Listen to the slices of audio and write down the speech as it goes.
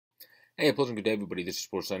Hey, a pleasant good day, everybody. This is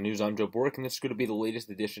Sportsline News. I'm Joe Bork, and this is going to be the latest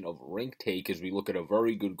edition of Rink Take as we look at a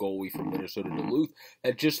very good goalie from Minnesota Duluth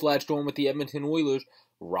that just latched on with the Edmonton Oilers,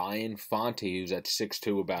 Ryan Fanti, who's at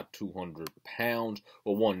 6'2", about 200 pounds,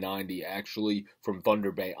 or 190 actually, from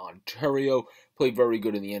Thunder Bay, Ontario. Played very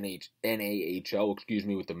good in the NAHL,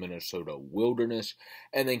 with the Minnesota Wilderness,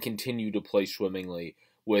 and then continued to play swimmingly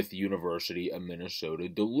with the University of Minnesota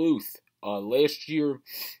Duluth. Last year,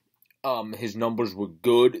 his numbers were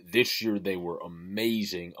good. This year they were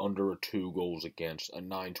amazing, under a 2 goals against, a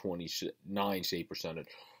 929 save percentage.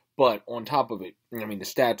 But on top of it, I mean, the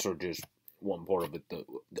stats are just one part of it.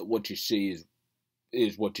 What you see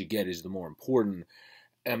is what you get is the more important.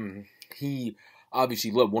 He obviously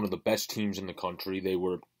led one of the best teams in the country. They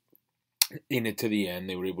were in it to the end.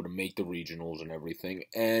 They were able to make the regionals and everything.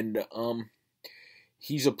 And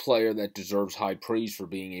he's a player that deserves high praise for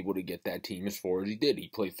being able to get that team as far as he did. He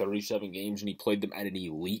played 37 games, and he played them at an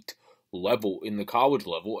elite level in the college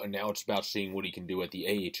level, and now it's about seeing what he can do at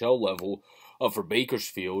the AHL level for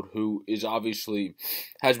Bakersfield, who is obviously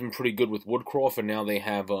has been pretty good with Woodcroft, and now they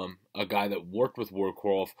have a guy that worked with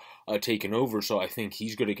Woodcroft taken over, so I think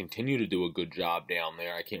he's going to continue to do a good job down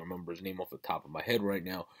there. I can't remember his name off the top of my head right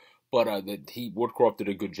now, but Woodcroft did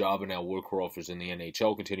a good job, and now Woodcroft is in the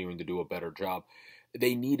NHL, continuing to do a better job.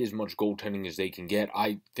 They need as much goaltending as they can get.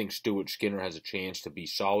 I think Stuart Skinner has a chance to be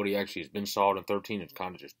solid. He actually has been solid in 13. It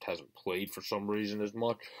kind of just hasn't played for some reason as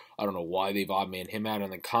much. I don't know why they've odd-man him out.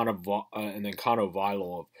 And then Connor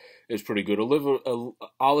Vilov is pretty good.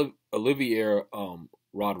 Olivier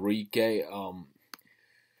Rodriguez,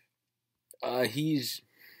 he's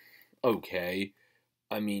okay.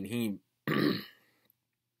 I mean,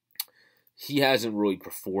 he hasn't really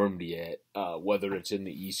performed yet, whether it's in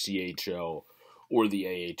the ECHL or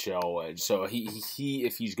the AHL, and so he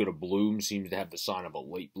if he's going to bloom, seems to have the sign of a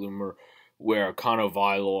late bloomer, where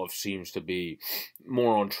Vilov seems to be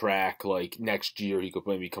more on track. Like next year, he could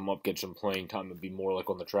maybe come up, get some playing time, and be more like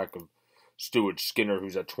on the track of Stuart Skinner,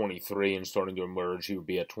 who's at 23 and starting to emerge. He would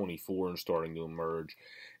be at 24 and starting to emerge,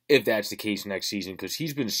 if that's the case next season, because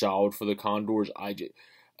he's been solid for the Condors.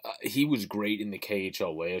 He was great in the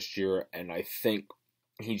KHL last year, and I think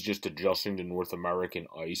he's just adjusting to North American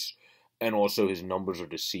ice. And also his numbers are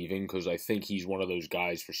deceiving, because I think he's one of those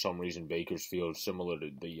guys, for some reason, Bakersfield, similar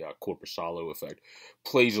to the Corpusalo effect,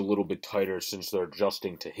 plays a little bit tighter since they're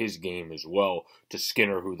adjusting to his game as well, to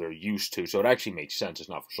Skinner, who they're used to. So it actually makes sense. It's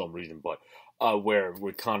not for some reason, but where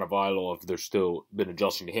with Vilov, they're still been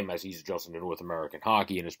adjusting to him as he's adjusting to North American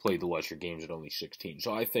hockey and has played the lesser games at only 16.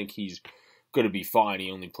 So I think he's going to be fine.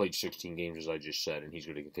 He only played 16 games, as I just said, and he's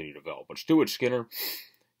going to continue to develop. But Stuart Skinner,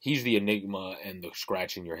 he's the enigma and the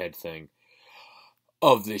scratching your head thing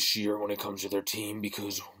of this year when it comes to their team,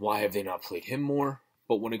 because why have they not played him more?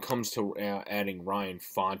 But when it comes to adding Ryan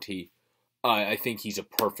Fanti, I think he's a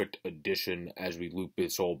perfect addition as we loop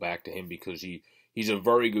this all back to him, because he's a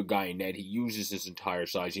very good guy in net. He uses his entire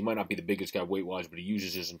size. He might not be the biggest guy weight-wise, but he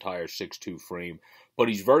uses his entire 6'2" frame. But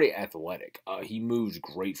he's very athletic. He moves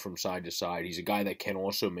great from side to side. He's a guy that can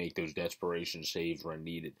also make those desperation saves when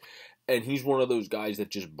needed. And he's one of those guys that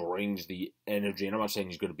just brings the energy. And I'm not saying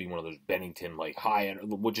he's going to be one of those Bennington, like, high-end,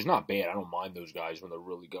 which is not bad. I don't mind those guys when they're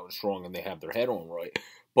really going strong and they have their head on right.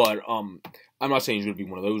 But I'm not saying he's going to be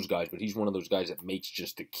one of those guys, but he's one of those guys that makes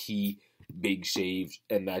just the key big saves,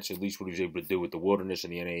 and that's at least what he was able to do with the Wilderness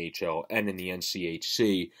in the NAHL and in the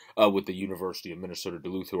NCHC with the University of Minnesota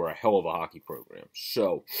Duluth, who are a hell of a hockey program.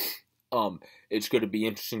 So it's going to be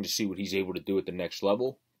interesting to see what he's able to do at the next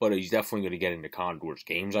level, but he's definitely going to get into Condors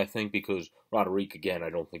games, I think, because Rodriguez, again, I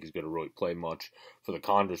don't think he's going to really play much for the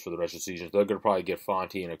Condors for the rest of the season. So they're going to probably get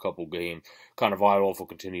Fanti in a couple games. Vilov will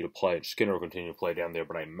continue to play, and Skinner will continue to play down there,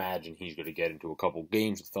 but I imagine he's going to get into a couple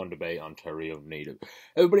games with Thunder Bay, Ontario native.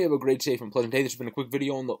 Everybody have a great, safe, and pleasant day. This has been a quick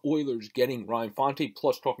video on the Oilers getting Ryan Fanti,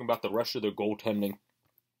 plus talking about the rest of their goaltending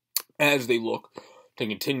as they look to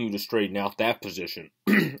continue to straighten out that position,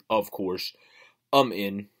 of course,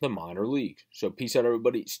 in the minor leagues. So peace out,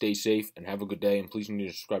 everybody. Stay safe and have a good day. And please continue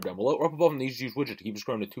to subscribe down below or up above in the easy to use widget to keep us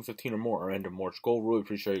growing to 215 or more. Our end of March goal. Really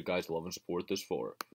appreciate you guys' love and support this far.